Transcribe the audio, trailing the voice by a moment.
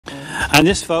On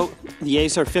this vote, the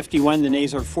yeas are 51, the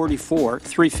nays are 44.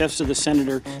 3/5 of the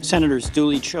senators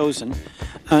duly chosen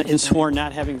and sworn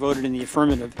not having voted in the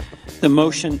affirmative. The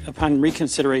motion upon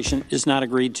reconsideration is not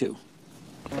agreed to.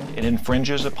 It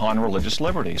infringes upon religious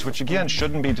liberties, which again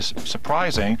shouldn't be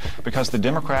surprising because the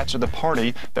Democrats are the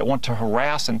party that want to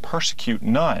harass and persecute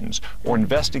nuns or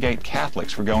investigate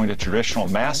Catholics for going to traditional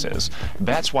masses.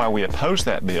 That's why we oppose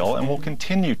that bill and will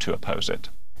continue to oppose it.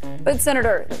 But,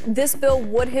 Senator, this bill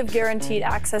would have guaranteed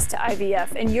access to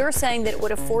IVF, and you're saying that it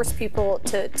would have forced people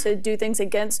to do things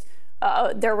against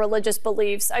their religious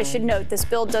beliefs. I should note this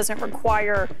bill doesn't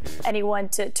require anyone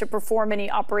to perform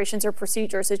any operations or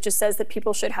procedures. It just says that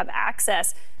people should have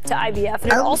access to IVF.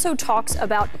 And it also talks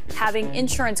about having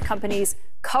insurance companies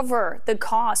cover the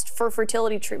cost for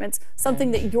fertility treatments, something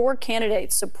that your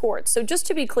candidate supports. So just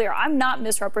to be clear, I'm not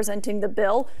misrepresenting the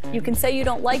bill. You can say you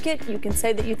don't like it. You can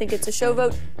say that you think it's a show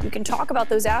vote. You can talk about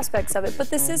those aspects of it.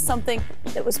 But this is something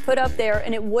that was put up there,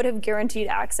 and it would have guaranteed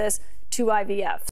access to IVF.